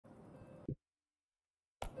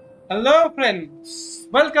Hello friends,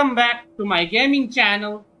 welcome back to my gaming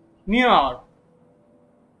channel New York.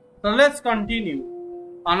 So let's continue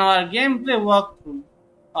on our gameplay walkthrough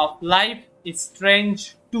of Life is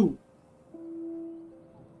Strange 2.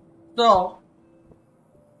 So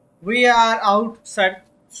we are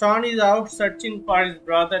Sean is out searching for his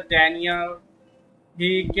brother Daniel.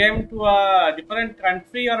 He came to a different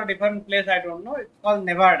country or a different place, I don't know. It's called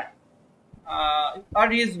Nevada. Or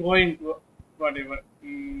he is going to whatever.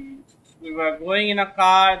 We were going in a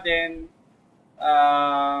car, then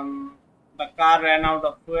the car ran out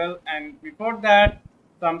of fuel, and before that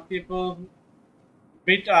some people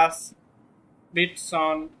beat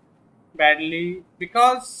Sean badly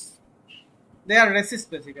because they are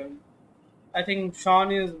racist basically. I think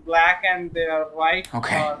Sean is black and they are white.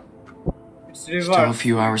 Okay. Or it's reversed. Still a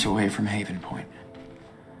few hours away from Haven Point.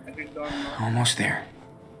 I don't know. Almost there.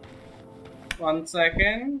 1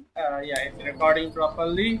 second. Yeah, it's recording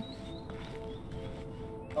properly.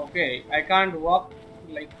 Okay, I can't walk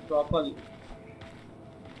like properly.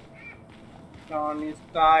 Sean is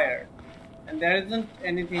tired, and there isn't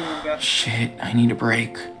anything. Just Shit, I need a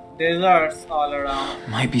break. deserts all around.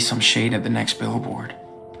 Might be some shade at the next billboard.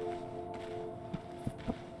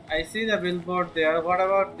 I see the billboard there. What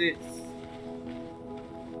about this?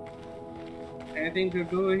 Anything to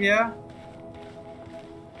do here?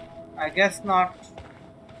 I guess not.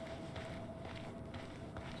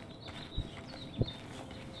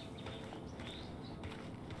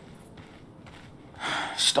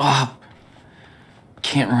 Stop.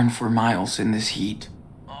 Can't run for miles in this heat.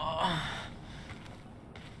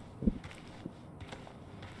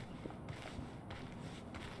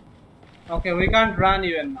 Okay, we can't run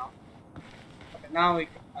even now. Okay, now we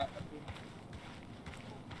can.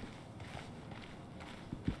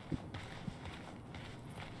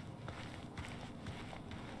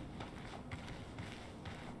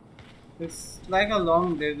 It's like a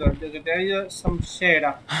long desert. There is some shade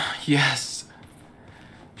up. Yes.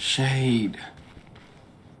 Shade.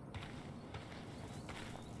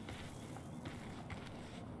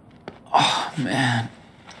 Oh, man.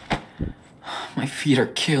 My feet are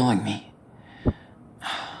killing me.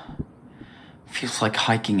 Feels like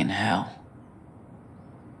hiking in hell.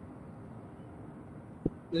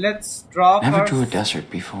 Let's draw Never first. drew a desert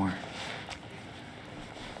before.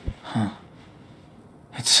 Huh.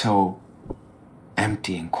 It's so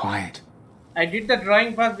empty and quiet. I did the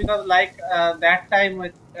drawing first because like that time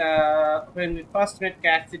with when we first met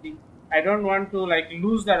Cassidy, I don't want to like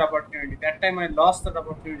lose that opportunity. That time I lost that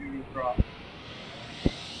opportunity to draw.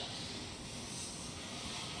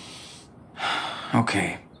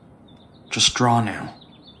 Okay. Just draw now.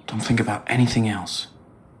 Don't think about anything else.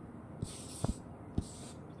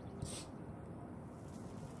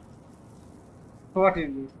 What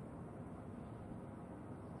is this?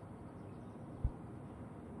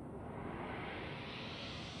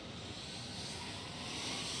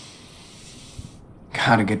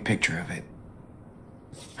 Got a good picture of it.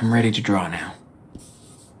 I'm ready to draw now.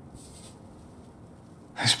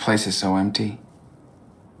 This place is so empty.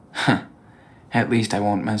 Huh. At least I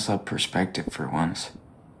won't mess up perspective for once.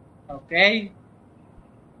 Okay.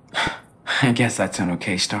 I guess that's an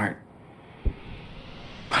okay start.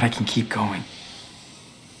 But I can keep going.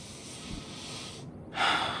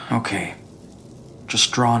 Okay.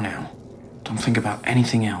 Just draw now. Don't think about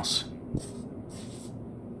anything else.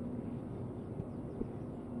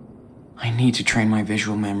 I need to train my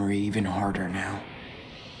visual memory even harder now.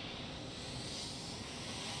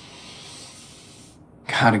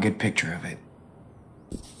 Got a good picture of it.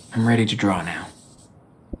 I'm ready to draw now.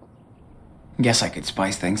 Guess I could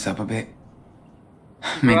spice things up a bit.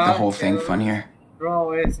 Make the whole thing funnier. Draw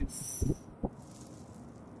oasis.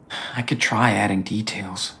 I could try adding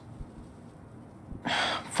details.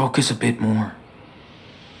 Focus a bit more.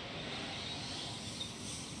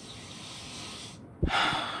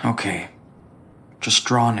 Okay. Just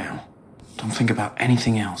draw now. Don't think about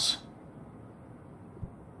anything else.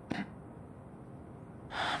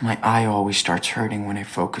 My eye always starts hurting when I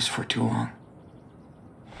focus for too long.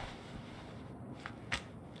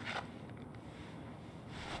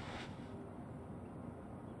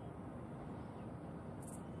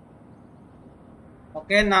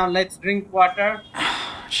 Okay, now let's drink water.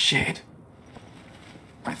 Shit.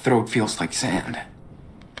 My throat feels like sand.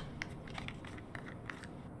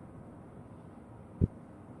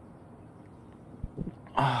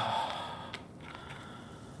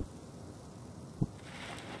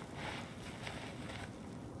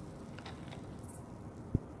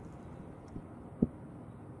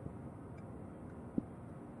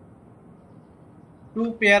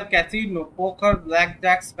 Two-pair casino, poker,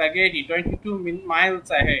 blackjack, spaghetti, 22 miles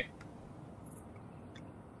ahead.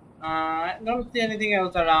 I don't see anything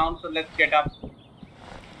else around, so let's get up.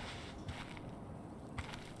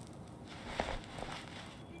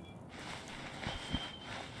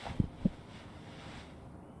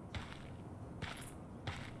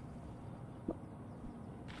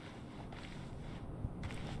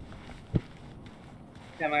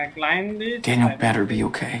 Can I climb this? Daniel better be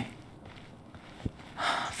okay.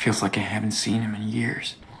 Feels like I haven't seen him in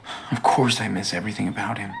years. Of course I miss everything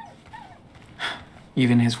about him.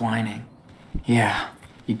 Even his whining. Yeah,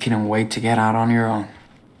 you couldn't wait to get out on your own.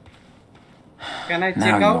 Can I check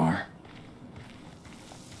Now you out? are.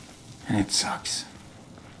 And it sucks.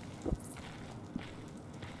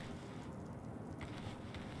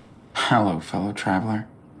 Hello, fellow traveler.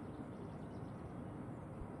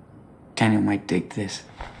 Daniel might dig this.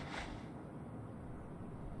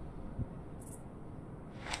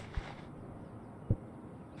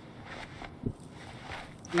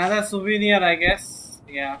 Another souvenir, I guess.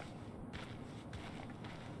 Yeah.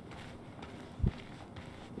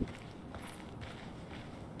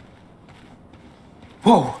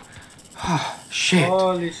 Whoa! Ah, shit.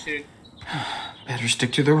 Holy shit. Better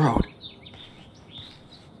stick to the road.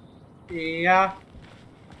 Yeah.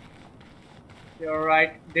 You're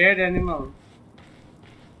right. Dead animal.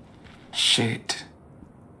 Shit.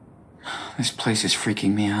 This place is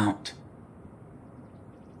freaking me out.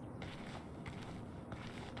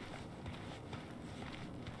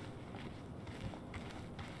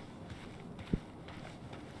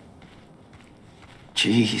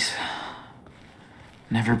 Jeez.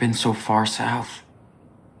 Never been so far south.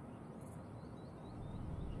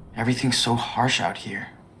 Everything's so harsh out here.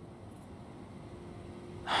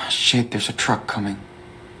 Shit, there's a truck coming.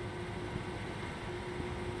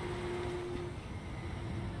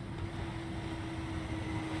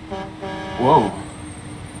 Whoa.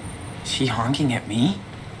 Is he honking at me?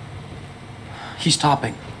 He's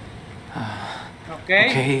stopping. Okay.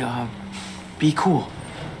 Okay, be cool.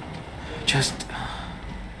 Just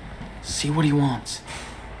see what he wants.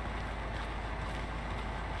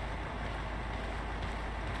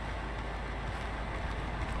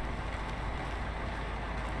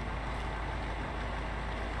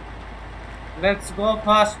 Let's go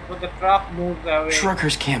fast before the truck moves away.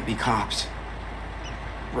 Truckers can't be cops.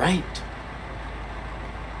 Right?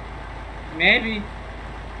 Maybe.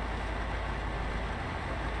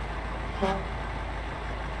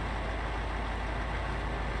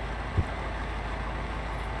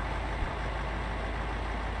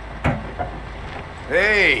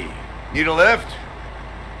 Hey, need a lift?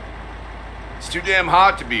 It's too damn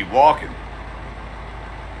hot to be walking.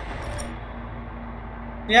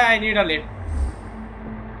 Yeah, I need a lift.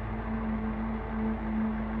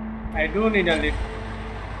 I do need a lift.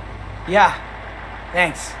 Yeah,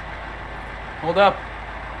 thanks. Hold up.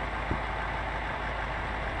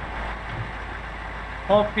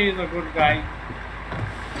 Hope he's a good guy.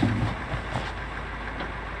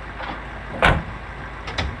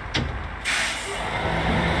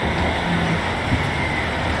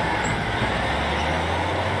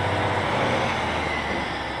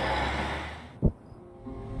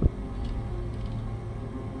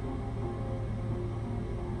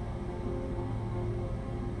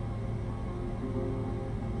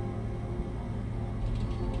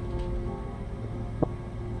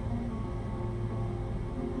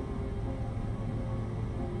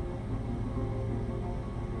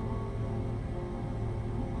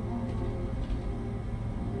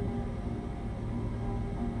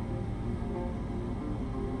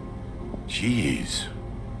 Jeez,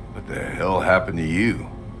 what the hell happened to you?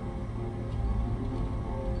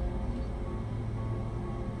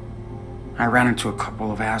 I ran into a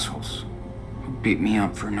couple of assholes who beat me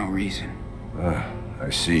up for no reason. I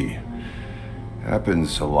see.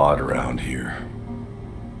 Happens a lot around here.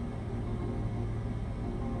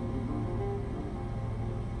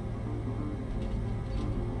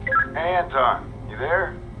 Hey, Anton, you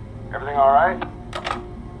there? Everything all right?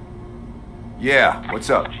 Yeah, what's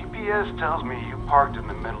up? GPS tells me you parked in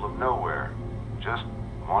the middle of nowhere. Just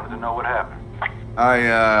wanted to know what happened. I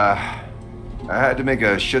had to make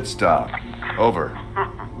a shit stop. Over.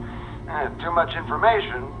 Too much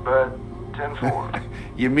information, but 10-4.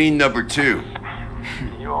 You mean number 2?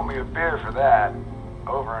 You owe me a beer for that.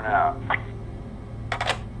 Over and out.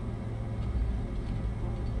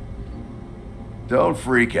 Don't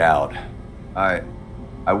freak out. I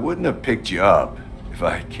wouldn't have picked you up if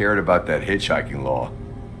I cared about that hitchhiking law.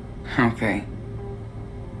 Okay.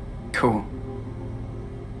 Cool.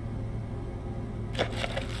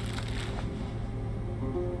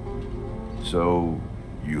 So,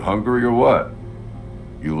 you hungry or what?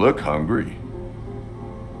 You look hungry.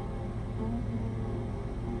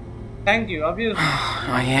 Thank you, obviously.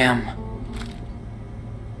 I am.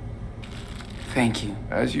 Thank you.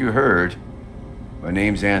 As you heard, my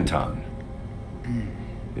name's Anton.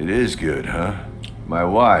 It is good, huh? My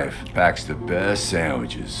wife packs the best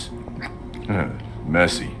sandwiches.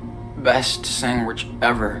 Messy. Best sandwich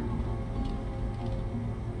ever.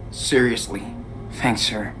 Seriously. Thanks,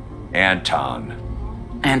 sir.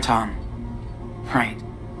 Anton. Anton. Right.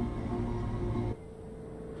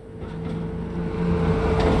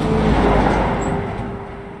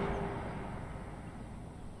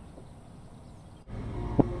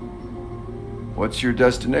 What's your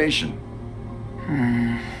destination?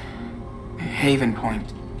 Haven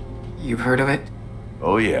Point. You've heard of it?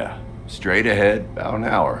 Oh yeah, straight ahead, about an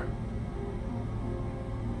hour.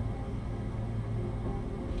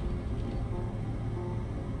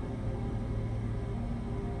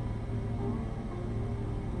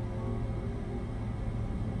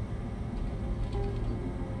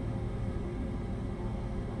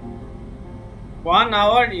 One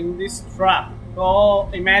hour in this truck. So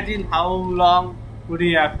imagine how long would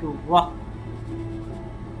he have to walk?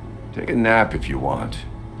 Take a nap if you want.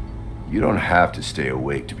 You don't have to stay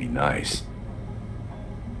awake to be nice.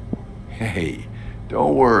 Hey,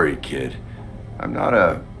 don't worry, kid. I'm not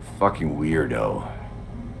a fucking weirdo.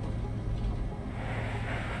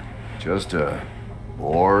 Just a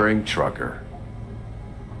boring trucker.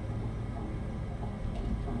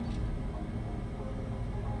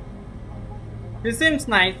 He seems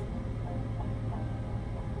nice.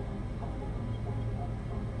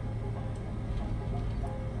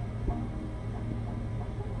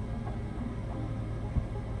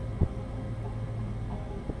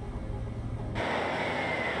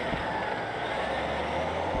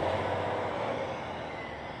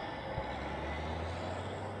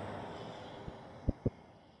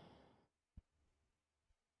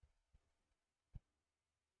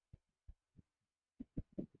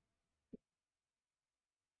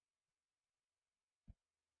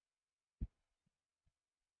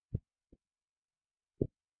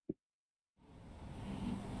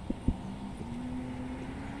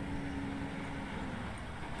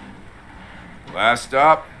 Last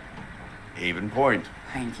stop, Haven Point.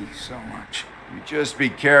 Thank you so much. You just be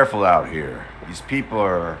careful out here. These people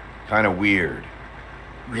are kind of weird.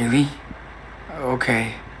 Really?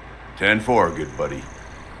 Okay. 10-4, good buddy.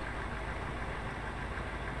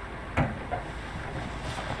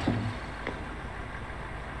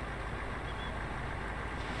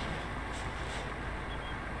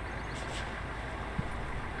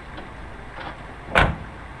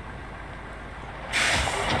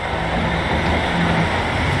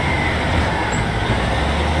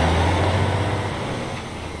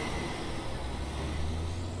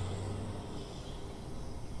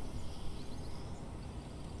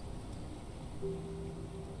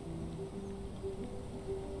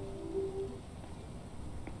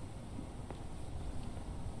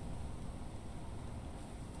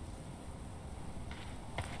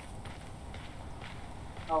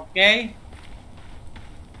 Okay.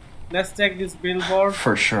 Let's check this billboard.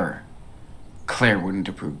 For sure. Claire wouldn't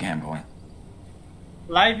approve gambling.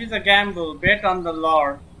 Life is a gamble. Bet on the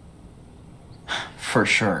Lord. For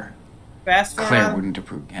sure. Claire Pastoral, wouldn't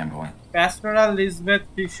approve gambling. Pastoral Elizabeth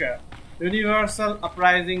Fisher. Universal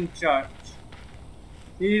Uprising Church.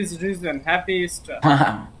 He is risen. Happy Easter.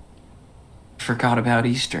 Wow. Forgot about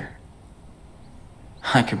Easter.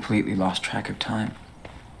 I completely lost track of time.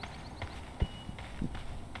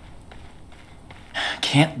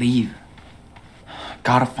 Can't leave.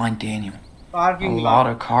 Gotta find Daniel. A Parking lot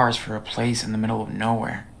lot. of cars for a place in the middle of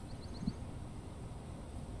nowhere.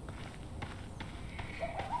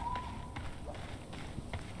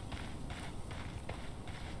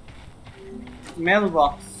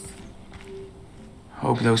 Mailbox.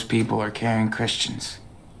 Hope those people are caring Christians.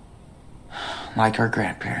 Like our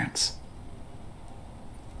grandparents.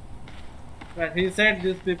 But he said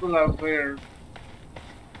these people are weird.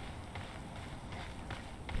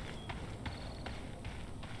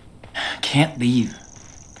 Can't leave.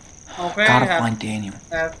 Okay, Gotta find Daniel.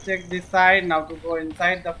 I've checked this side. Now to go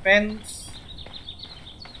inside the fence.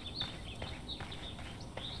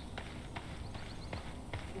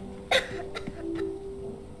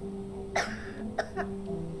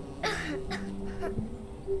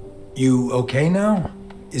 You okay now?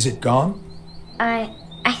 Is it gone? I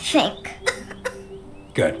think.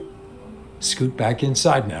 Good. Scoot back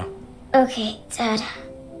inside now. Okay, Dad.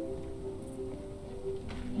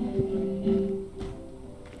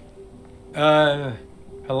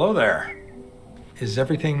 Hello there. Is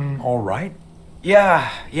everything all right? Yeah.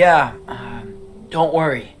 Don't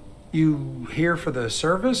worry. You here for the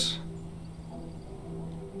service?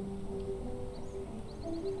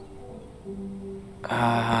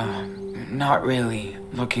 Not really.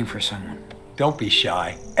 Looking for someone. Don't be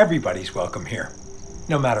shy. Everybody's welcome here,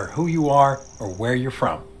 no matter who you are or where you're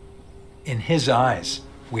from. In his eyes,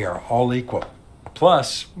 we are all equal.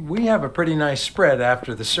 Plus, we have a pretty nice spread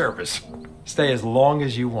after the service. Stay as long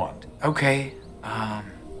as you want. Okay,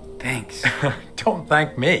 thanks. Don't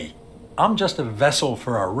thank me. I'm just a vessel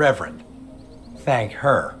for our reverend. Thank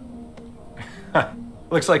her.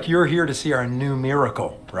 Looks like you're here to see our new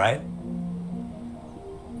miracle, right?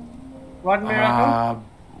 What miracle?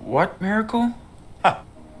 What miracle?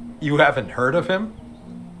 You haven't heard of him?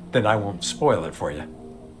 Then I won't spoil it for you.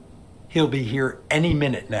 He'll be here any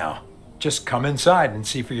minute now. Just come inside and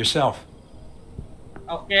see for yourself.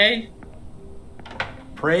 Okay.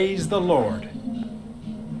 Praise the Lord.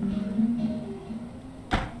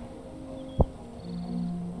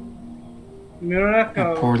 Miracle.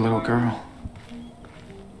 That poor little girl.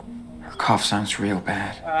 Her cough sounds real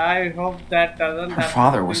bad. I hope that doesn't Her have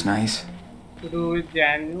father was nice. to do with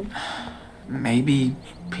Daniel. Maybe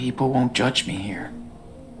people won't judge me here.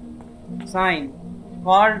 Sign.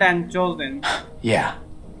 Called and chosen. Yeah.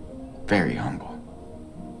 Very humble.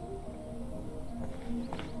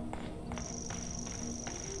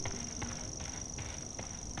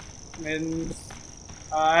 Means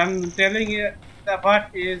I'm telling you the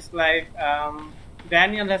part is like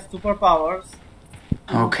Daniel has superpowers.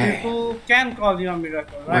 Okay. People can call you a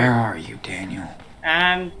miracle, right? Where are you, Daniel?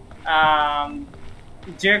 And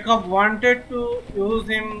Jacob wanted to use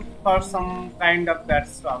him for some kind of that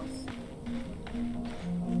stuff.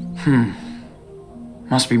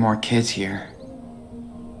 Must be more kids here.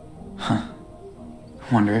 Huh.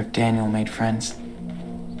 Wonder if Daniel made friends.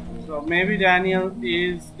 So maybe Daniel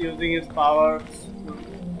is using his powers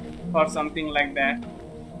for something like that.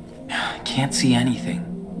 Can't see anything.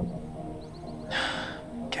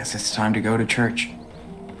 Guess it's time to go to church.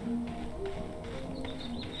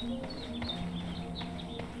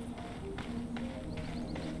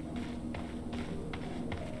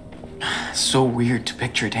 So weird to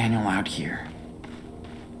picture Daniel out here.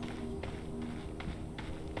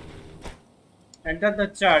 Enter the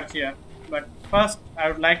church here, but first I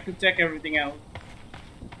would like to check everything out.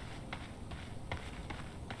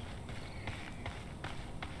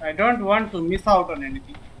 I don't want to miss out on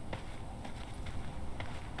anything.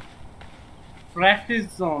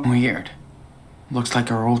 Practice zone. Weird. Looks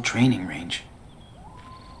like our old training range.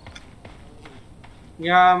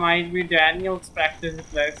 Yeah, might be Daniel's practice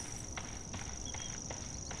place.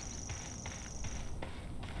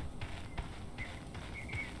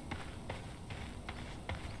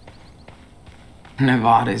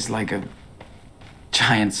 Nevada is like a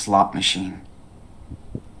giant slot machine.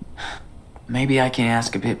 Maybe I can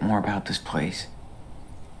ask a bit more about this place.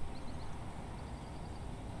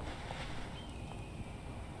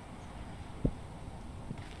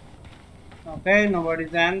 Okay,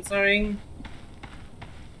 nobody's answering.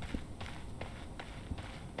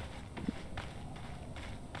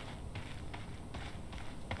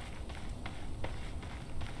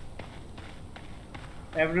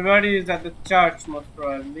 Everybody is at the church, most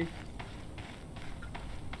probably.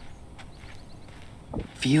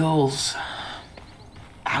 Feels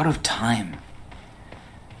out of time.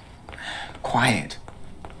 Quiet.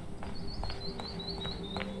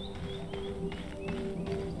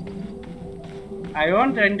 I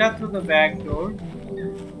won't enter through the back door.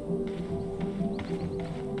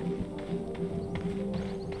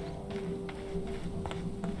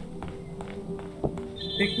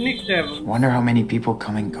 Picnic table. Wonder how many people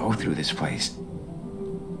come and go through this place.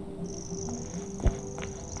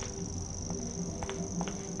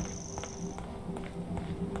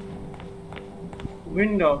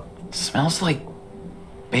 Window. Smells like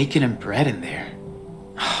bacon and bread in there.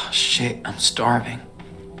 Oh, shit, I'm starving.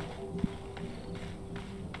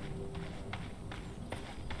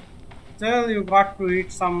 Still, you got to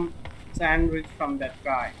eat some sandwich from that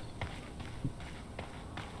guy.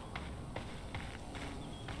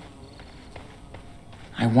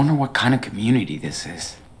 I wonder what kind of community this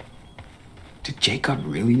is. Did Jacob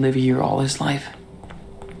really live here all his life?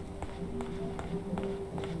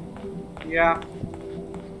 Yeah.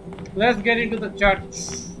 Let's get into the church.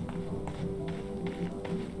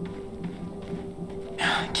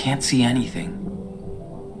 Can't see anything.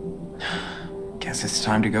 Guess it's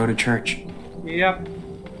time to go to church. Yep.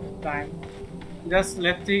 Time. Just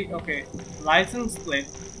let's see. Okay. License plate.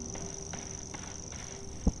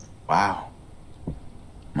 Wow.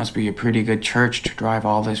 Must be a pretty good church to drive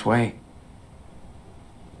all this way.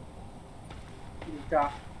 Yeah.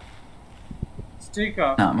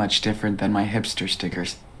 Sticker. Not much different than my hipster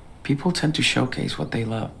stickers. People tend to showcase what they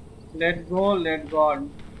love. Let go, let God.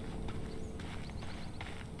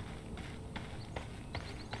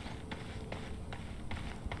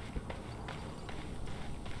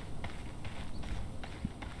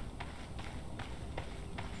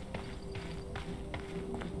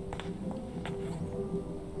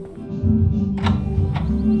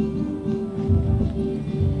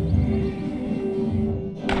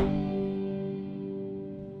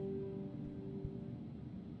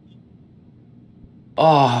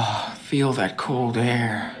 Oh, feel that cold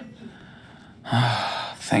air.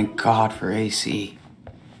 Thank God for AC.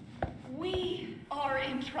 We are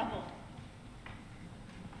in trouble.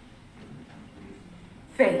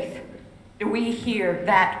 Faith. We hear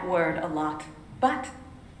that word a lot. But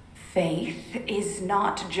faith is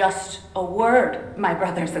not just a word, my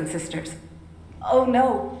brothers and sisters. Oh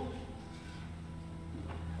no.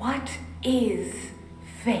 What is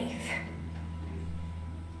faith?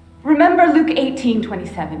 Remember Luke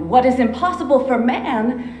 18:27. What is impossible for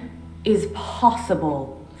man is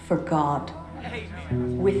possible for God.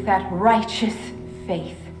 With that righteous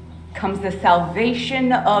faith comes the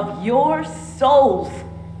salvation of your souls.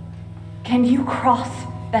 Can you cross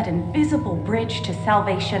that invisible bridge to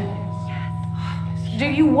salvation? Do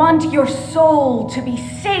you want your soul to be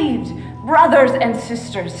saved, brothers and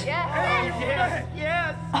sisters? Yes.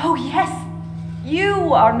 Oh, yes.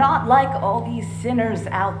 You are not like all these sinners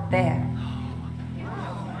out there.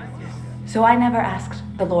 So I never asked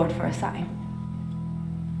the Lord for a sign.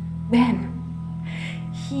 Then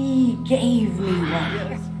He gave me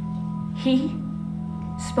one. He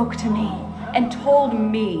spoke to me and told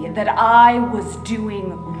me that I was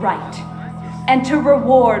doing right. And to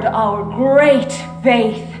reward our great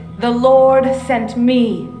faith, the Lord sent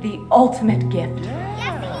me the ultimate gift.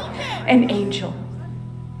 An angel.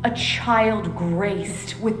 A child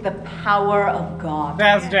graced with the power of God.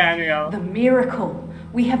 That's Daniel. The miracle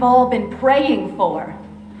we have all been praying for,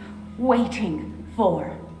 waiting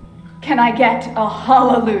for. Can I get a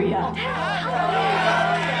hallelujah?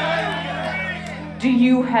 Do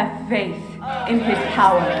you have faith in His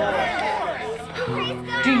power?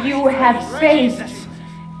 Do you have faith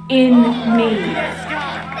in me?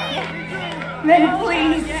 Then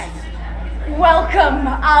please welcome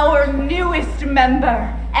our newest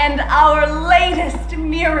member and our latest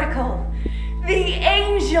miracle, the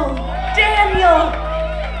angel Daniel.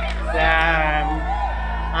 Damn.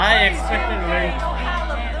 I expected very.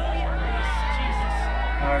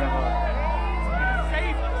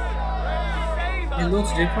 He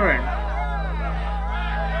looks different.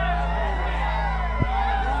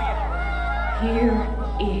 Here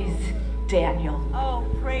is Daniel, Oh,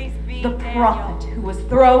 praise be the prophet who was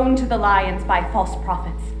thrown to the lions by false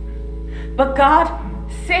prophets. But God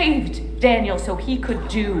saved Daniel so he could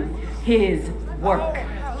do his work.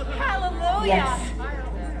 Hallelujah. Yes,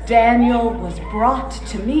 Daniel was brought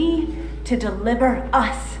to me to deliver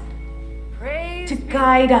us, Praise to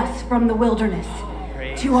guide us from the wilderness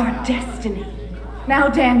to our destiny. Now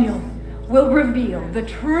Daniel will reveal the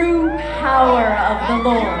true power of the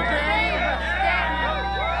Lord.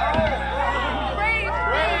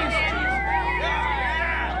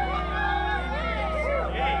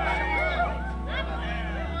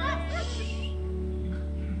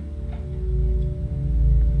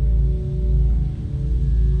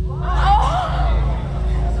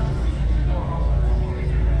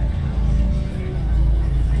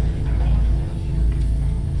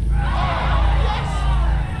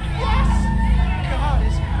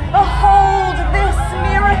 Behold this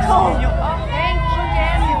miracle! Thank you,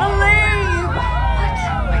 Daniel. Believe!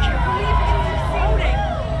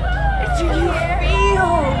 Do you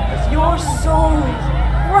feel your soul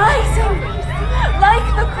rising like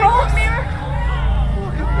the cross?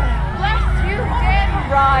 Bless you,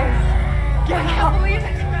 Daniel. Rise! Get up!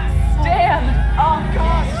 Stand! Oh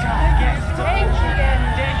God! Thank you,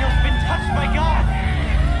 Daniel. Daniel's been touched by God.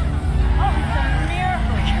 Oh, it's a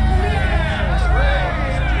miracle. I can't believe it.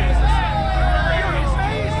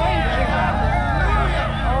 Thank you.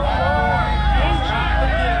 Oh, Lord. Thank you.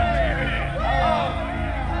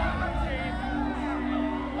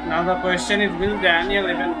 Now the question is, will Daniel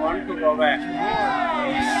even want to go back?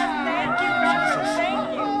 Thank you, brother. Thank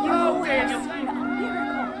you. You have seen a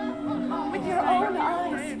miracle with your own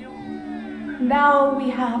eyes. Now we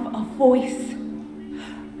have a voice,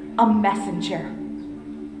 a messenger.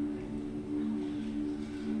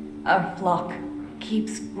 Our flock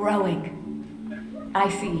keeps growing. I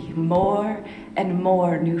see more and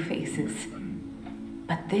more new faces.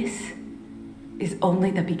 But this is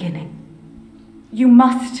only the beginning. You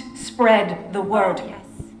must spread the word.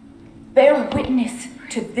 Bear witness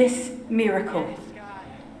to this miracle.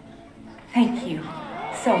 Thank you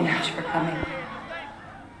so much for coming.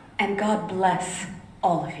 And God bless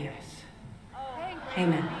all of you.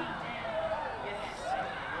 Amen.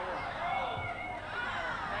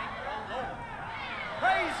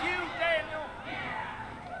 Praise you, Daniel.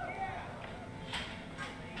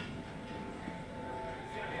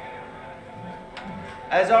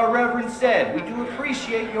 As our Reverend said, we do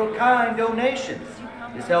appreciate your kind donations.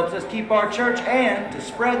 This helps us keep our church and to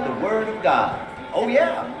spread the word of God. Oh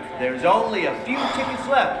yeah, There's only a few tickets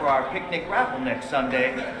left for our picnic raffle next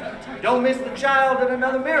Sunday. Don't miss the child and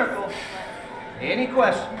another miracle. Any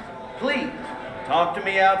questions? Please talk to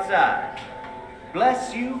me outside.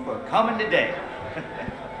 Bless you for coming today.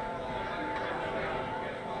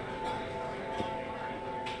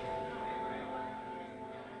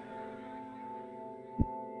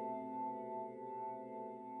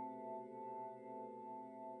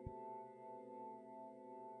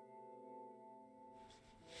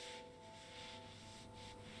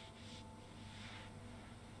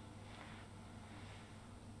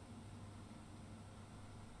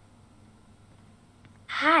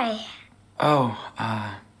 Hi. Oh,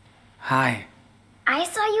 hi. I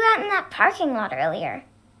saw you out in that parking lot earlier.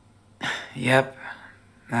 Yep,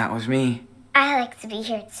 that was me. I like to be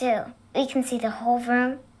here too. We can see the whole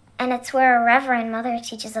room, and it's where a Reverend Mother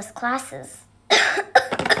teaches us classes.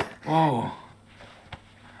 Whoa.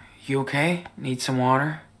 You okay? Need some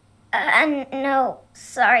water? No,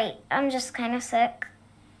 sorry. I'm just kind of sick.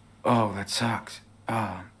 Oh, that sucks.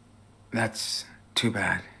 That's too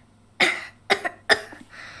bad.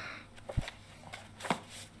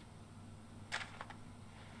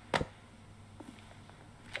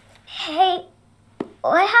 Hey,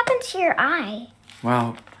 what happened to your eye?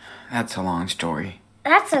 Well, that's a long story.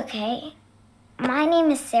 That's okay. My name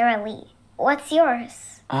is Sarah Lee. What's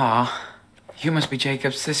yours? You must be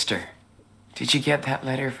Jacob's sister. Did you get that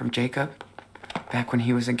letter from Jacob? Back when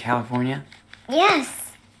he was in California?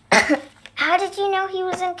 Yes. How did you know he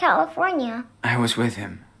was in California? I was with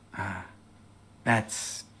him.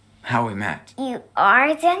 That's how we met. You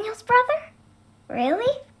are Daniel's brother?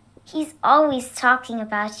 Really? He's always talking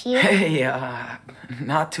about you. Hey,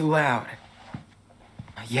 not too loud.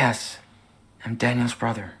 Yes, I'm Daniel's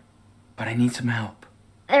brother, but I need some help.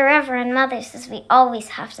 The Reverend Mother says we always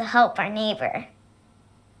have to help our neighbor.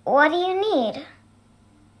 What do you need?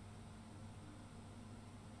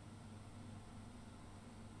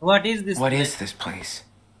 What is this? What is this place?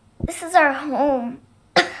 This is our home.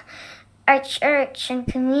 Our church and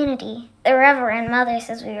community. The Reverend Mother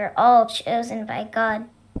says we were all chosen by God.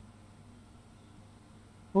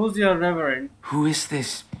 Who's your reverend? Who is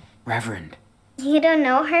this reverend? You don't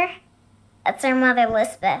know her? That's our mother,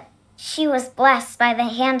 Lisbeth. She was blessed by the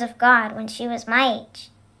hand of God when she was my age.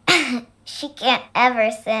 She can't ever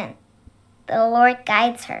sin. The Lord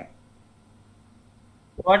guides her.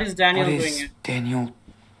 What is Daniel What doing is here? Daniel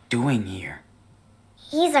doing here?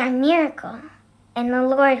 He's our miracle, and the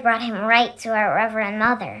Lord brought him right to our Reverend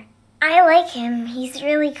Mother. I like him. He's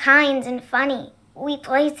really kind and funny. We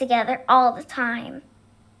play together all the time.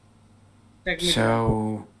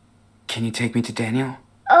 So, can you take me to Daniel?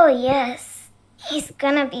 Oh, yes. He's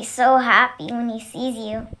gonna be so happy when he sees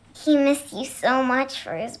you. He missed you so much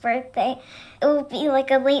for his birthday. It will be like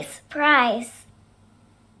a late surprise.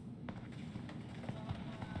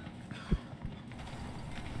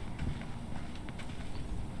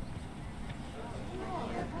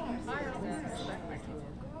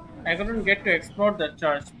 I couldn't get to explore the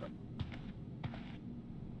church.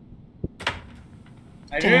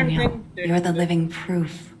 I Daniel, you're the living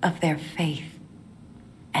proof of their faith.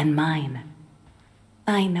 And mine.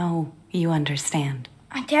 I know you understand.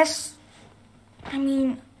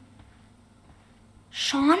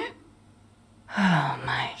 Sean? Oh,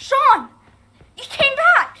 my. Sean! You came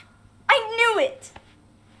back! I knew it!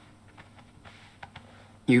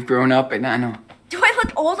 You've grown up, and I know. Do I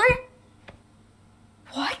look older?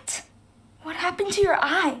 What? What happened to your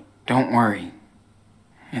eye? Don't worry.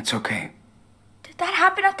 It's okay. Did that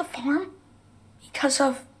happen at the farm? Because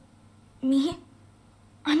of me?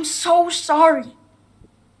 I'm so sorry.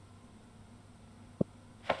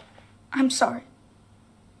 I'm sorry.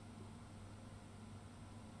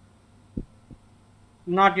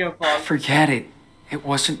 Not your fault. Forget it. It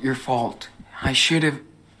wasn't your fault. I should have...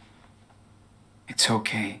 It's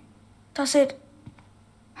okay. Does it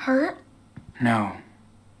hurt? No.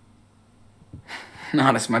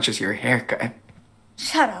 Not as much as your haircut.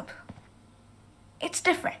 Shut up. It's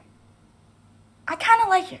different. I kind of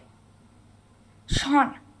like it.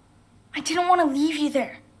 Sean, I didn't want to leave you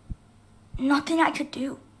there. Nothing I could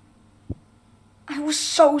do. I was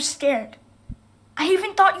so scared. I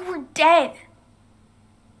even thought you were dead.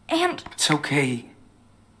 And... It's okay.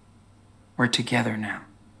 We're together now.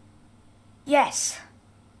 Yes.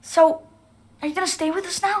 So, are you gonna stay with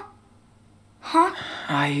us now? Huh?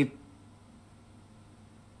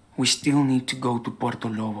 We still need to go to Puerto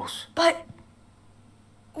Lobos. But...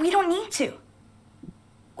 we don't need to.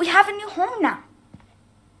 We have a new home now.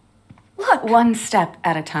 Look. One step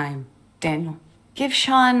at a time, Daniel. Give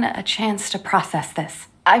Sean a chance to process this.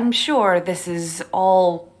 I'm sure this is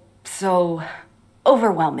all so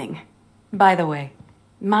overwhelming. By the way,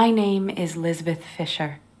 my name is Lisbeth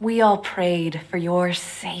Fisher. We all prayed for your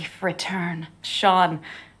safe return. Sean,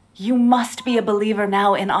 you must be a believer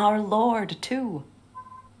now in our Lord, too.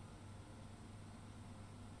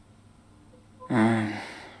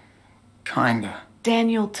 Kinda.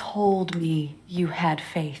 Daniel told me you had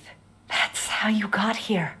faith. That's how you got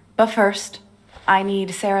here. But first, I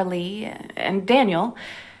need Sarah Lee and Daniel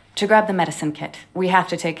to grab the medicine kit. We have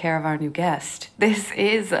to take care of our new guest. This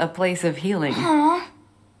is a place of healing. Aww.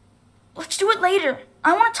 Let's do it later.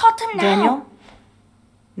 I want to talk to him now. Daniel?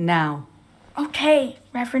 Now. Okay,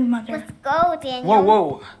 Reverend Mother. Let's go, Daniel.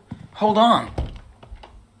 Whoa. Hold on.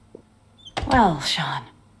 Well, Sean,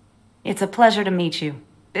 it's a pleasure to meet you.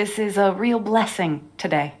 This is a real blessing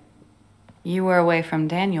today. You were away from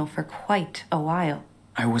Daniel for quite a while.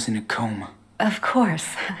 I was in a coma. Of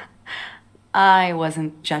course. I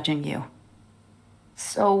wasn't judging you.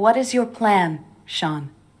 So what is your plan,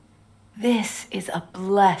 Sean? This is a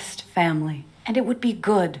blessed family, and it would be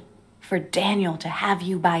good for Daniel to have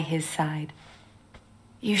you by his side.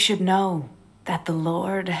 You should know that the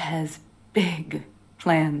Lord has big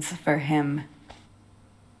plans for him.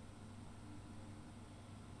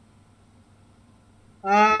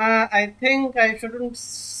 I think I shouldn't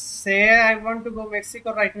say I want to go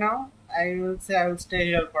Mexico right now. I will say I will stay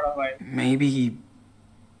here for a while. Maybe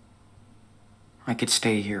I could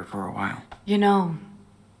stay here for a while. You know,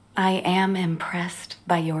 I am impressed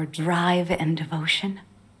by your drive and devotion.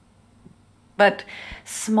 But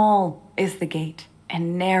small is the gate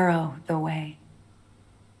and narrow the way.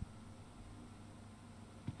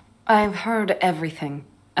 I've heard everything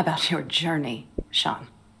about your journey, Sean.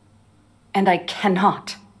 And I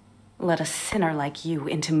cannot let a sinner like you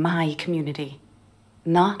into my community.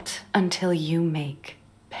 Not until you make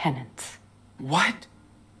penance. What?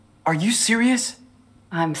 Are you serious?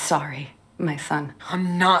 I'm sorry, my son.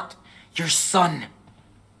 I'm not your son.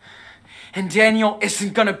 And Daniel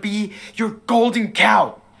isn't gonna be your golden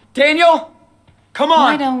cow. Daniel! Come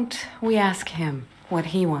on! Why don't we ask him what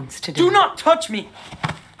he wants to do? Do not touch me!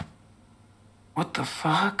 What the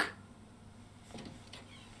fuck?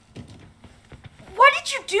 What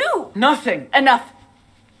did you do? Nothing. Enough.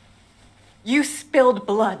 You spilled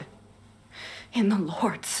blood in the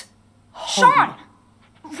Lord's home. Sean!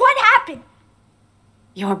 What happened?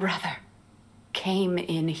 Your brother came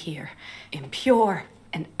in here, impure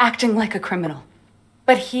and acting like a criminal.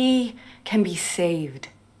 But he can be saved,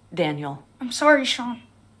 Daniel. I'm sorry, Sean.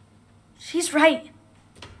 She's right.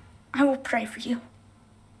 I will pray for you.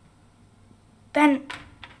 Then,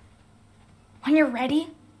 when you're ready,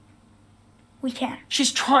 we can.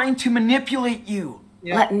 She's trying to manipulate you.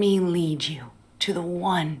 Yeah. Let me lead you to the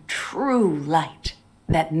one true light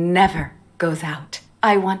that never goes out.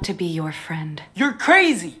 I want to be your friend. You're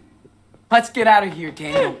crazy. Let's get out of here,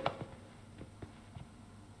 Daniel.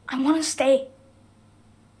 I want to stay.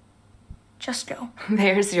 Just go.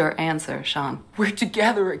 There's your answer, Sean. We're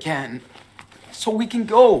together again. So we can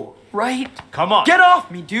go, right? Come on. Get off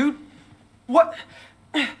me, dude. What?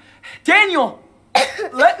 Daniel!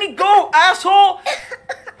 Let me go, asshole!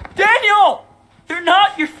 Daniel! They're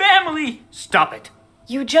not your family! Stop it.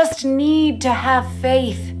 You just need to have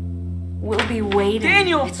faith. We'll be waiting.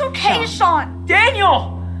 Daniel! It's okay, Sean.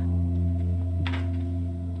 Daniel!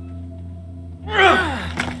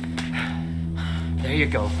 There you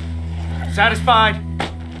go. Satisfied?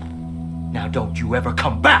 Now don't you ever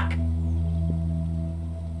come back!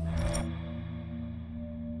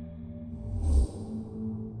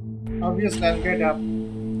 Obviously, I'll get up.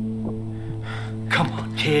 Come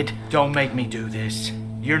on, kid. Don't make me do this.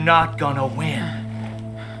 You're not gonna win.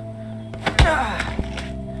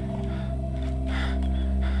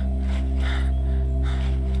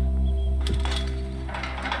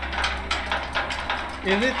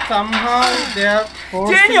 Is it somehow they are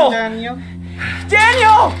forcing Daniel!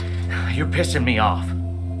 Daniel? You're pissing me off.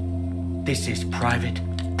 This is private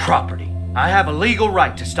property. I have a legal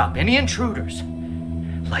right to stop any intruders.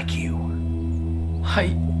 Like you.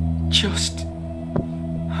 I just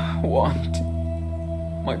want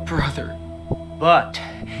my brother. But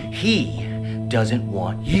he doesn't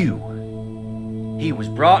want you. He was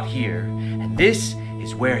brought here, and this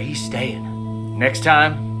is where he's staying. Next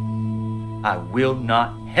time, I will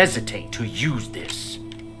not hesitate to use this.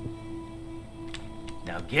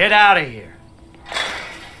 Now get out of here.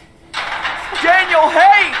 Daniel,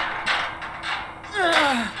 hey!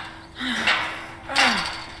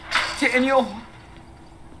 Daniel.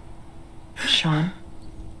 Sean?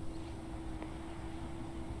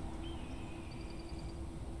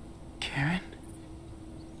 Karen?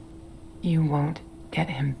 You won't get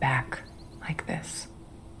him back like this.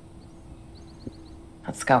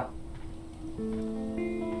 Let's go.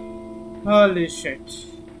 Holy shit.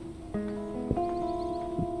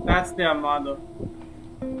 That's their mother.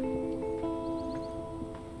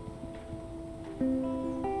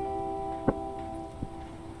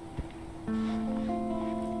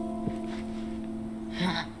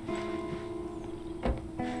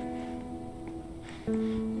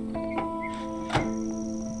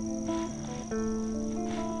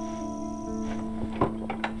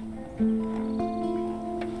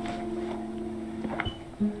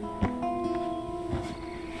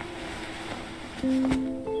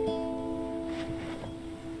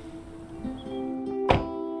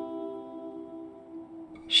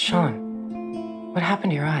 Sean, what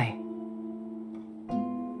happened to your eye?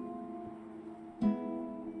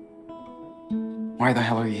 Why the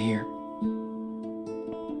hell are you here?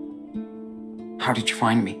 How did you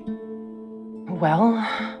find me? Well,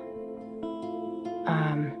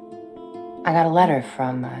 I got a letter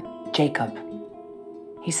from Jacob.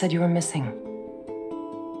 He said you were missing.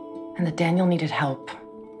 And that Daniel needed help.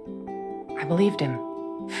 I believed him.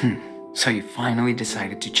 So you finally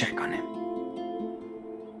decided to check on him.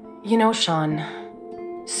 You know, Sean,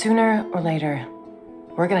 sooner or later,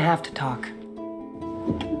 we're gonna have to talk.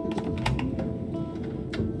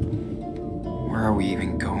 Where are we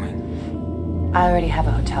even going? I already have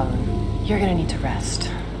a hotel room. You're gonna need to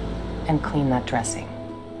rest and clean that dressing.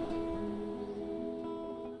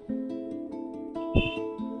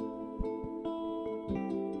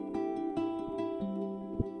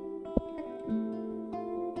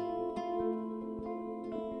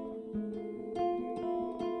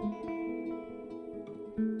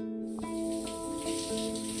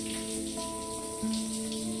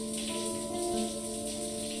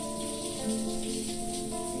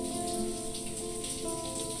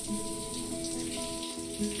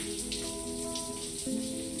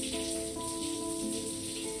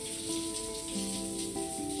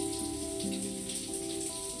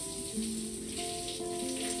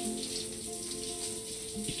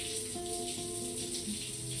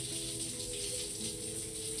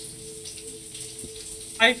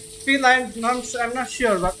 I feel I'm not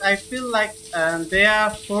sure, but I feel like they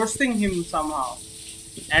are forcing him somehow.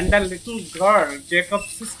 And the little girl,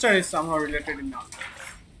 Jacob's sister, is somehow related in all this.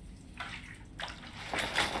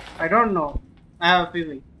 I don't know. I have a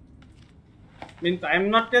feeling. Means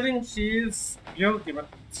I'm not telling she is guilty, but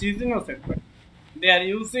she's innocent. But they are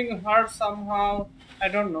using her somehow. I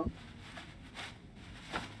don't know.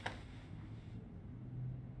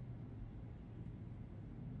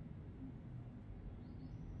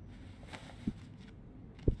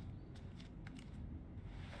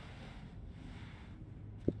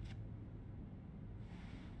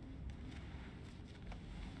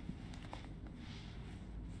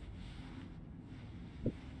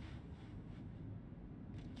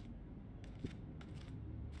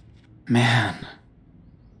 Man.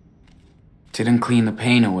 Didn't clean the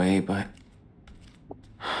pain away, but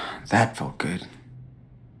that felt good.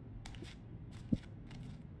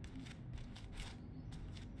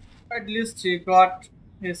 At least he got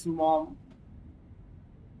his mom.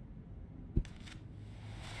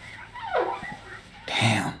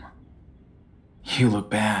 Damn. You look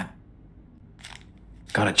bad.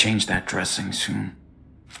 Gotta change that dressing soon.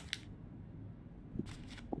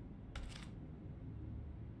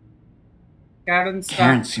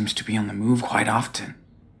 Karen seems to be on the move quite often.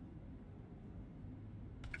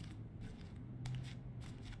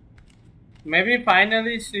 Maybe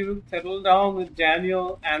finally she will settle down with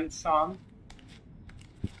Daniel and Sean.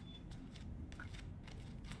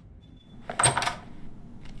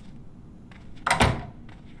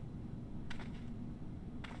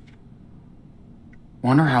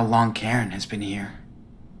 Wonder how long Karen has been here.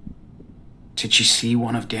 Did she see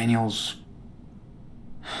one of Daniel's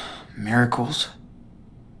miracles?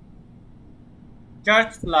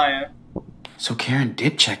 Church flyer. So Karen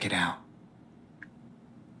did check it out.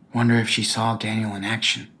 Wonder if she saw Daniel in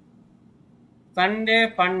action.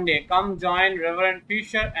 Sunday fun day. Come join Reverend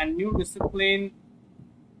Fisher and new discipline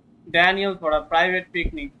Daniel for a private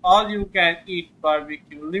picnic. All you can eat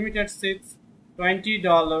barbecue. Limited seats.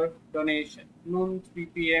 $20 donation. Noon 3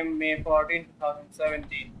 p.m. May 14,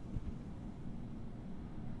 2017.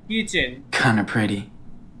 Keychain. Kinda pretty.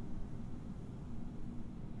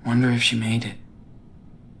 Wonder if she made it.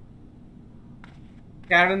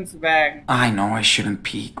 Karen's bag. I know I shouldn't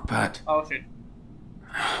peek, but... Oh shit.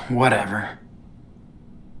 Whatever.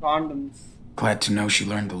 Condoms. Glad to know she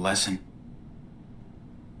learned the lesson.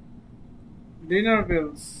 Dinner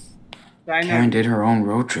bills. Karen did her own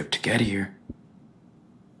road trip to get here.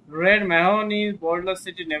 Red Mahoney, Boulder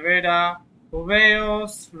City, Nevada.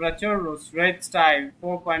 Oveos Rachorus Red Style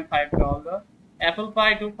 $4.5. Apple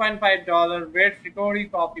Pie $2.5. Red Chicory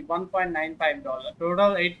Coffee $1.95.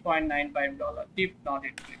 Total $8.95. Tip not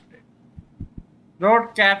included.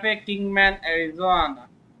 Road Cafe Kingman Arizona.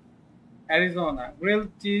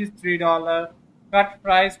 Grilled cheese $3. Cut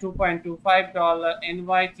price $2.25.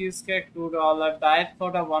 NY cheesecake $2. Diet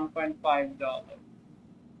soda $1.5.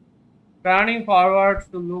 Turning forward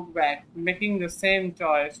to look back, making the same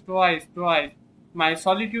choice twice. My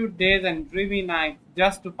solitude days and dreamy nights,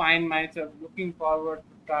 just to find myself looking forward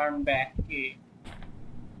to turn back.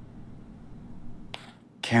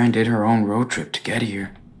 Karen did her own road trip to get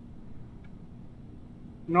here.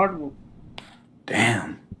 Notebook.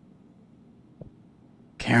 Damn.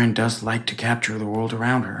 Karen does like to capture the world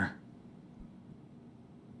around her.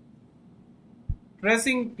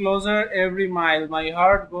 Pressing closer every mile, my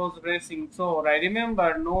heart goes racing sore. I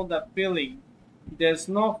know the feeling. There's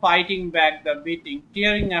no fighting back the beating,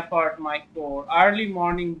 tearing apart my core. Early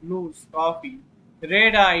morning blues, coffee,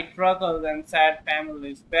 red-eyed truckles and sad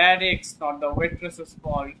families. Bad eggs, not the waitress's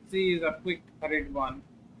fault. She is a quick, hurried one.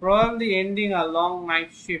 Probably ending a long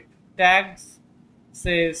night shift. Tags,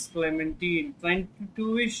 says Clementine.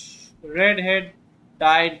 22-ish, redhead,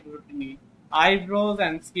 dyed Brittany. Eyebrows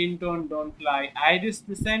and skin tone don't lie. Irish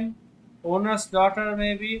descent, owner's daughter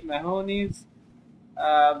maybe. Mahoney's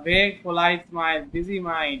vague, polite smile, busy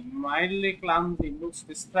mind, mildly clumsy, looks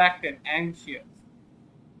distracted, anxious.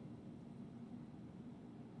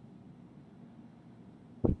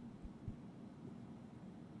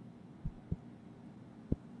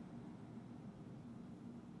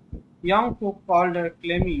 Young cook called her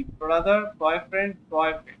Clemmy, brother, boyfriend.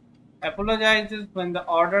 Apologizes when the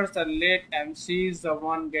orders are late and she is the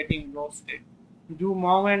one getting roasted. Do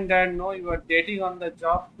mom and dad know you are dating on the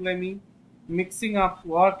job, Clemmy? Mixing up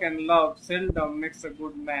work and love seldom makes a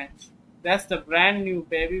good match. That's the brand new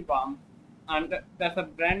baby bump. Under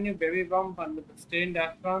the stained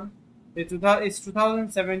apron. It's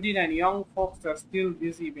 2017 and young folks are still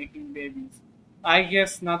busy making babies. I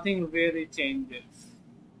guess nothing really changes.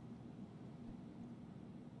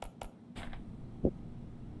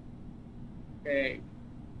 Okay.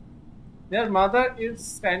 Their mother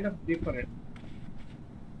is kind of different.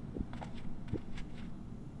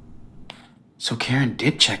 So Karen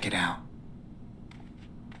did check it out.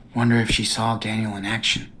 Wonder if she saw Daniel in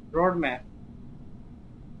action. Roadmap.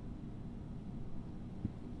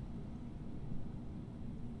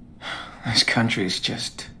 This country is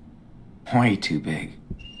just way too big.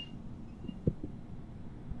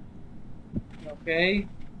 Okay.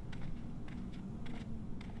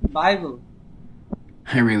 Bible.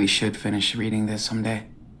 I really should finish reading this someday.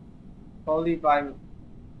 Holy Bible.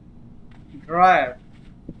 Dryer.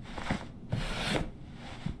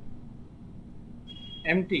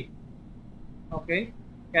 Empty. Okay.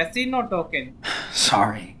 Casino token.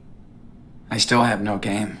 Sorry. I still have no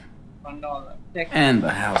game. $1. And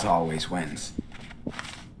the house always wins.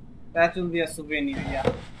 That will be a souvenir,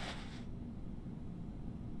 yeah.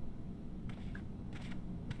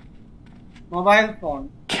 Mobile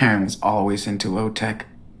phone. Karen was always into low tech.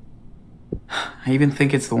 I even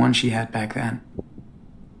think it's the one she had back then.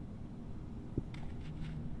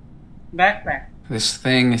 Backpack. This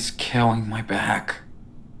thing is killing my back.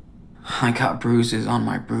 I got bruises on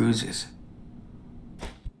my bruises.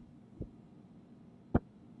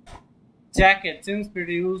 Jacket. Seems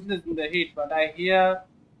pretty useless in the heat, but I hear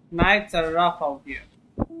nights are rough out here.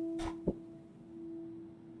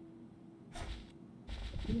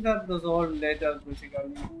 These are those old letters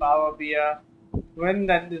basically. Power beer. When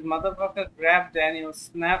this motherfucker grabbed Daniel's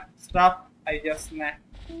stuff, I just snapped.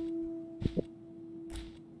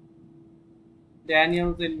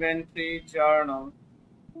 Daniel's inventory journal.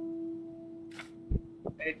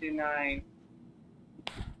 89.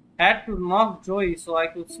 Had to knock Joey so I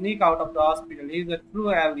could sneak out of the hospital. He's a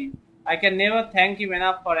true ally. I can never thank him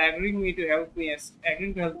enough for agreeing to help me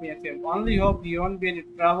escape. Only hope he won't be in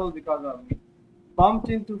trouble because of me. Bumped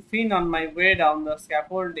into Finn on my way down the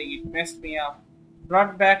scaffolding. It messed me up.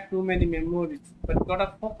 Brought back too many memories. But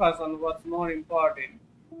gotta focus on what's more important.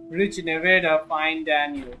 Reach Nevada, find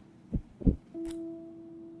Daniel.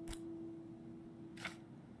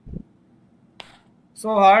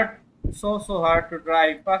 So hard to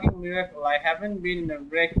drive. Fucking miracle. I haven't been in a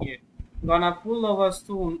wreck yet. Gonna pull over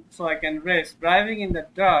soon so I can rest. Driving in the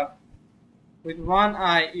dark with one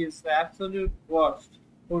eye is the absolute worst.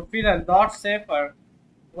 Would feel a lot safer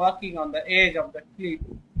walking on the edge of the cliff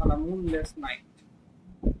on a moonless night.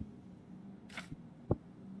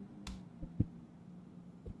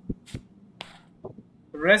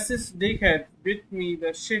 Racist dickhead bit me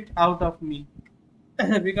the shit out of me.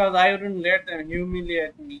 because I wouldn't let them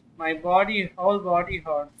humiliate me. My whole body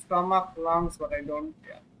hurts, stomach, lungs, but I don't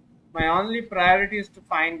care. My only priority is to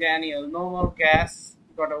find Daniel. No more gas.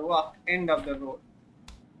 Gotta walk. End of the road.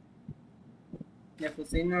 The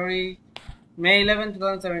scenery. May 11,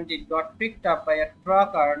 2017. Got picked up by a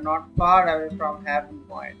trucker not far away from Haven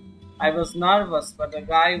Point. I was nervous, but the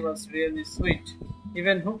guy was really sweet.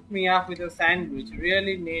 Even hooked me up with a sandwich.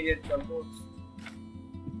 Really needed the boost.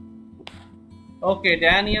 Okay,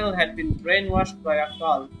 Daniel had been brainwashed by a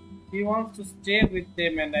cult. He wants to stay with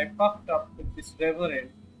them, and I fucked up with this reverend.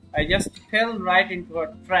 I just fell right into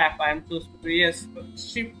her trap. I'm too serious.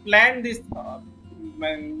 She planned this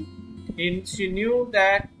when she knew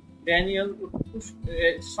that Daniel would push,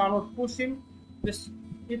 Sean would push him.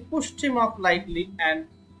 He pushed him up lightly, and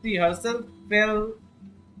she herself fell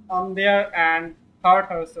on there and hurt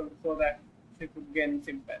herself so that she could gain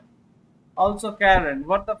sympathy. Also, Karen,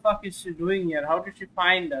 what the fuck is she doing here? How did she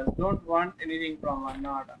find us? Don't want anything from her,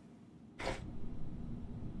 nada.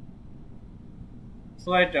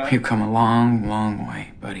 Sweater. You've come a long, long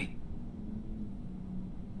way, buddy.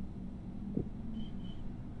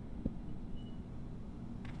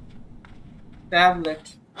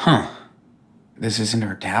 Tablet. Huh. This isn't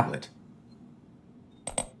her tablet.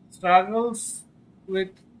 Struggles with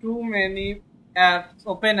too many apps,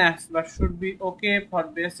 open apps, but should be okay for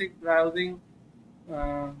basic browsing.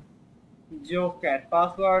 Geocat.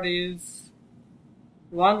 Password is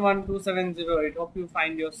 112708. Hope you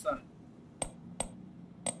find your son.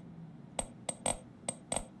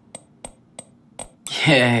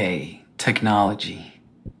 Yay, technology.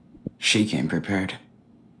 She came prepared.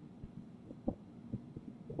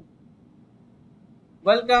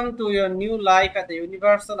 Welcome to your new life at the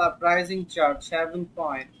Universal Uprising Church, Haven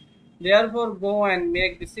Point. Therefore go and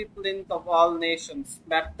make disciples of all nations,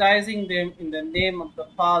 baptizing them in the name of the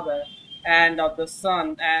Father, and of the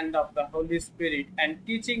Son, and of the Holy Spirit, and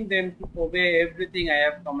teaching them to obey everything I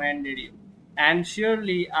have commanded you. And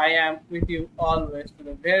surely I am with you always to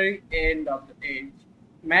the very end of the age.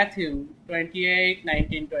 Matthew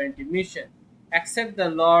 28:19-20. Mission. Accept the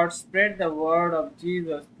Lord, spread the word of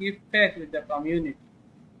Jesus, keep faith with the community.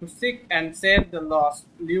 To seek and save the lost.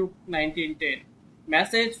 Luke 19:10.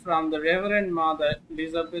 Message from the Reverend Mother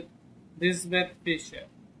Elizabeth Fisher.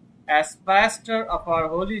 As pastor of our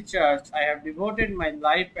holy church, I have devoted my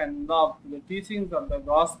life and love to the teachings of the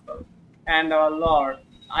gospel and our Lord.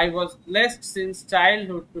 I was blessed since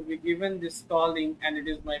childhood to be given this calling, and it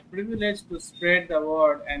is my privilege to spread the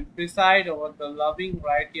word and preside over the loving,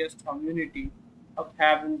 righteous community of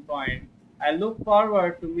Haven Point. I look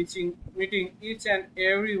forward to meeting each and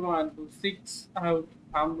every one who seeks out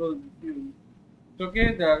humble refuge.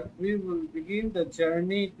 Together, we will begin the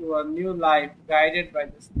journey to a new life, guided by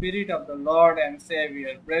the Spirit of the Lord and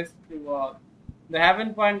Savior. Bless you all. The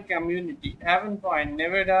Haven Point community. Haven Point,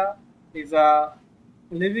 Nevada, is a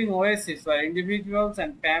living oasis where individuals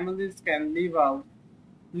and families can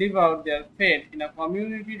live out their faith in a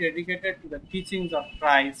community dedicated to the teachings of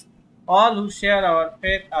Christ. All who share our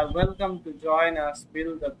faith are welcome to join us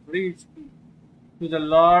build the bridge to the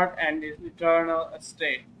Lord and His eternal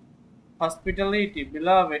estate. Hospitality,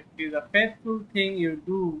 beloved, is a faithful thing you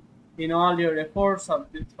do in all your efforts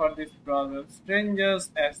for this brother,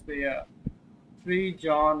 strangers as they are. 3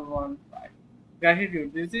 John 1:5.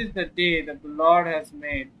 Gratitude. This is the day that the Lord has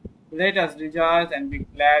made. Let us rejoice and be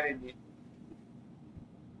glad in it.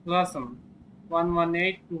 Blossom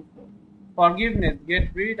 11824. Forgiveness.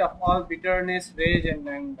 Get rid of all bitterness, rage, and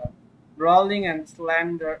anger, brawling and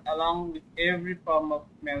slander, along with every form of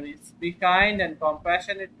malice. Be kind and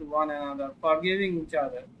compassionate to one another, forgiving each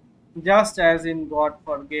other, just as in God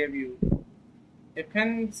forgave you.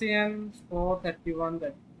 Ephesians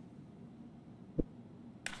 4:31.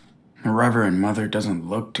 The Reverend Mother doesn't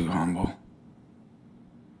look too humble.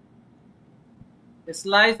 A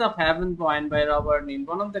Slice of Haven Point by Robert Neal.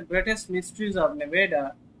 One of the greatest mysteries of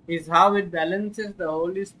Nevada is how it balances the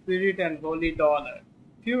Holy Spirit and holy dollar.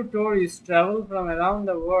 Few tourists travel from around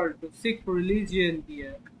the world to seek religion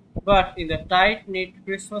here, but in the tight-knit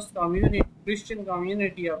Christian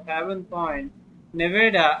community of Haven Point,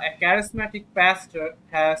 Nevada, a charismatic pastor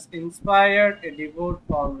has inspired a devout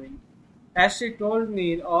following. As she told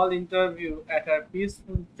me in all interview at her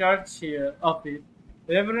peaceful church here office,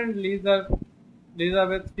 Reverend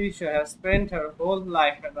Elizabeth Fisher has spent her whole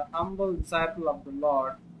life as a humble disciple of the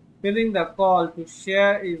Lord, feeling the call to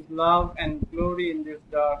share His love and glory in this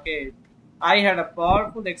dark age. I had a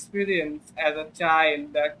powerful experience as a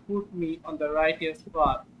child that put me on the righteous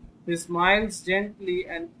path. He smiles gently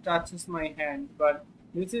and touches my hand, but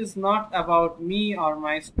this is not about me or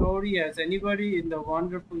my story, as anybody in the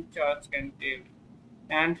wonderful church can tell.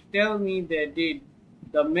 and tell me they did.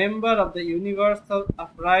 The member of the Universal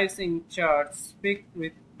Uprising Church speak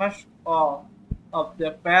with hushed awe of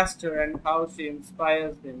the pastor and how she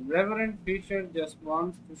inspires them. Reverend Fisher just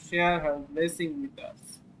wants to share her blessing with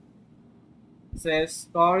us, says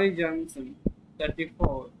Corey Johnson,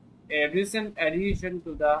 34, a recent addition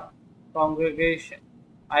to the congregation.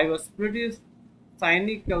 I was pretty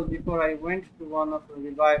cynical before I went to one of the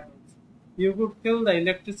revivals. You could feel the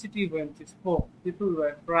electricity when she spoke. People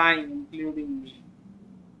were crying, including me.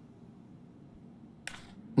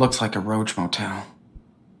 Looks like a roach motel.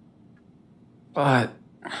 But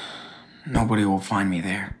nobody will find me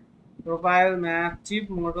there. Profile map, cheap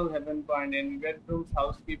motel heaven point, any bedrooms,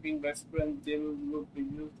 housekeeping, restaurant, gym, group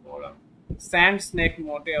reviews forum. Sand Snake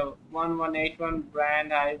Motel, 1181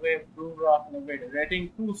 Brand Highway, Blue Rock, Nevada. Rating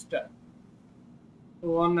 2 star.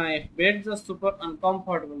 219. Beds are super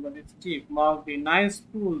uncomfortable, but it's cheap. Mark the nice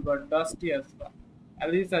cool but dusty as well.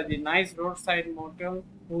 Elisa, the nice roadside motel,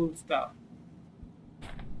 cool stuff.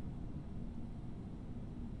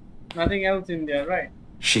 Nothing else in there, right?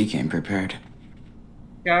 She came prepared.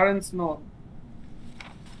 Karen Snow.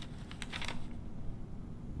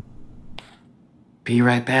 Be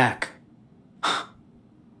right back.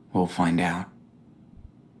 We'll find out.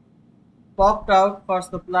 Popped out for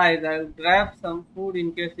supplies. I'll grab some food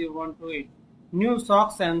in case you want to eat. New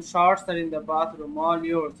socks and shorts are in the bathroom. All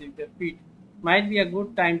yours if they fit. Might be a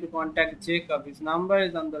good time to contact Jacob. His number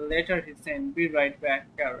is on the letter he sent. Be right back,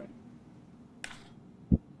 Karen.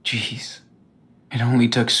 Jeez. It only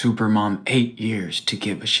took Supermom 8 years to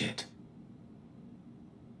give a shit.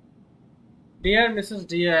 Dear Mrs.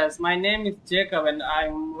 Diaz, my name is Jacob and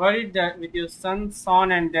I'm worried that with your sons,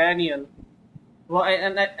 Sean and Daniel.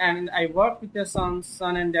 And I work with your sons,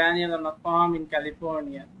 Sean and Daniel on a farm in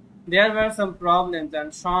California. There were some problems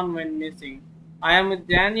and Sean went missing. I am with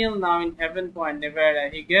Daniel now in Heaven Point, Nevada.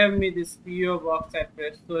 He gave me this PO box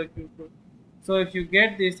address, so if you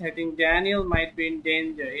get this, I think Daniel might be in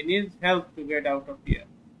danger. He needs help to get out of here.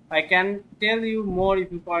 I can tell you more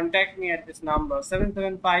if you contact me at this number,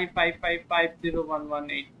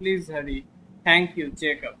 775-555-0118. Please hurry. Thank you,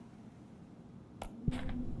 Jacob.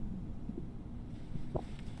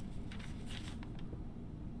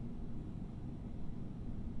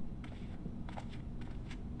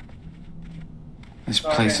 This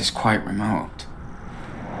place is quite remote.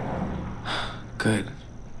 Good.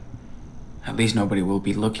 At least nobody will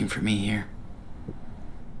be looking for me here.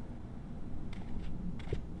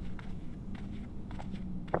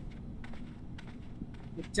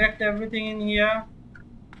 You checked everything in here.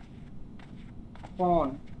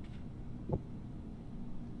 Phone.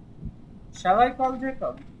 Shall I call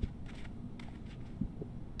Jacob?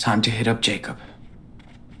 Time to hit up Jacob.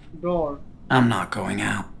 Door. I'm not going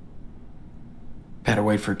out. Better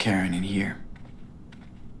wait for Karen in here.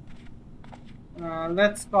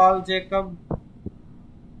 Let's call Jacob.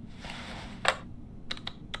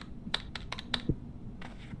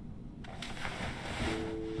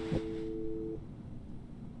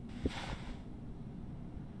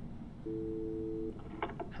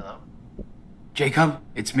 Hello? Jacob,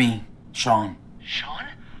 it's me, Sean. Sean?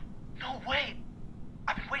 No way!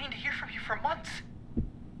 I've been waiting to hear from you for months.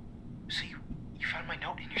 So you found my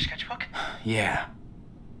note in your sketchbook? Yeah.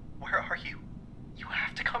 Where are you? You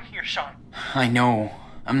have to come here, Sean. I know.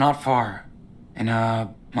 I'm not far. In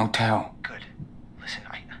a motel. Good. Listen,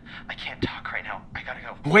 I can't talk right now. I gotta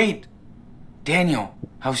go. Wait! Daniel,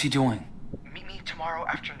 how's he doing? Meet me tomorrow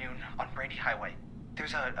afternoon on Brandy Highway.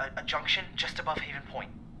 There's a junction just above Haven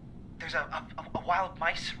Point. There's a wild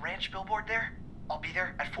mice ranch billboard there. I'll be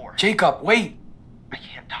there at 4. Jacob, wait! I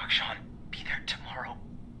can't talk, Sean. Be there tomorrow.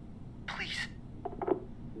 Please.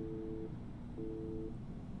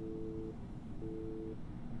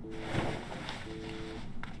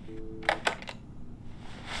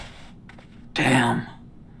 Damn.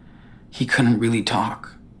 He couldn't really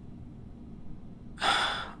talk.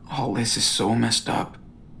 All this is so messed up.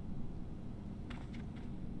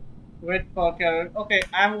 Wait for Karen. Okay,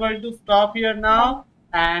 I'm going to stop here now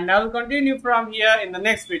and I'll continue from here in the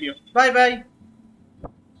next video. Bye bye.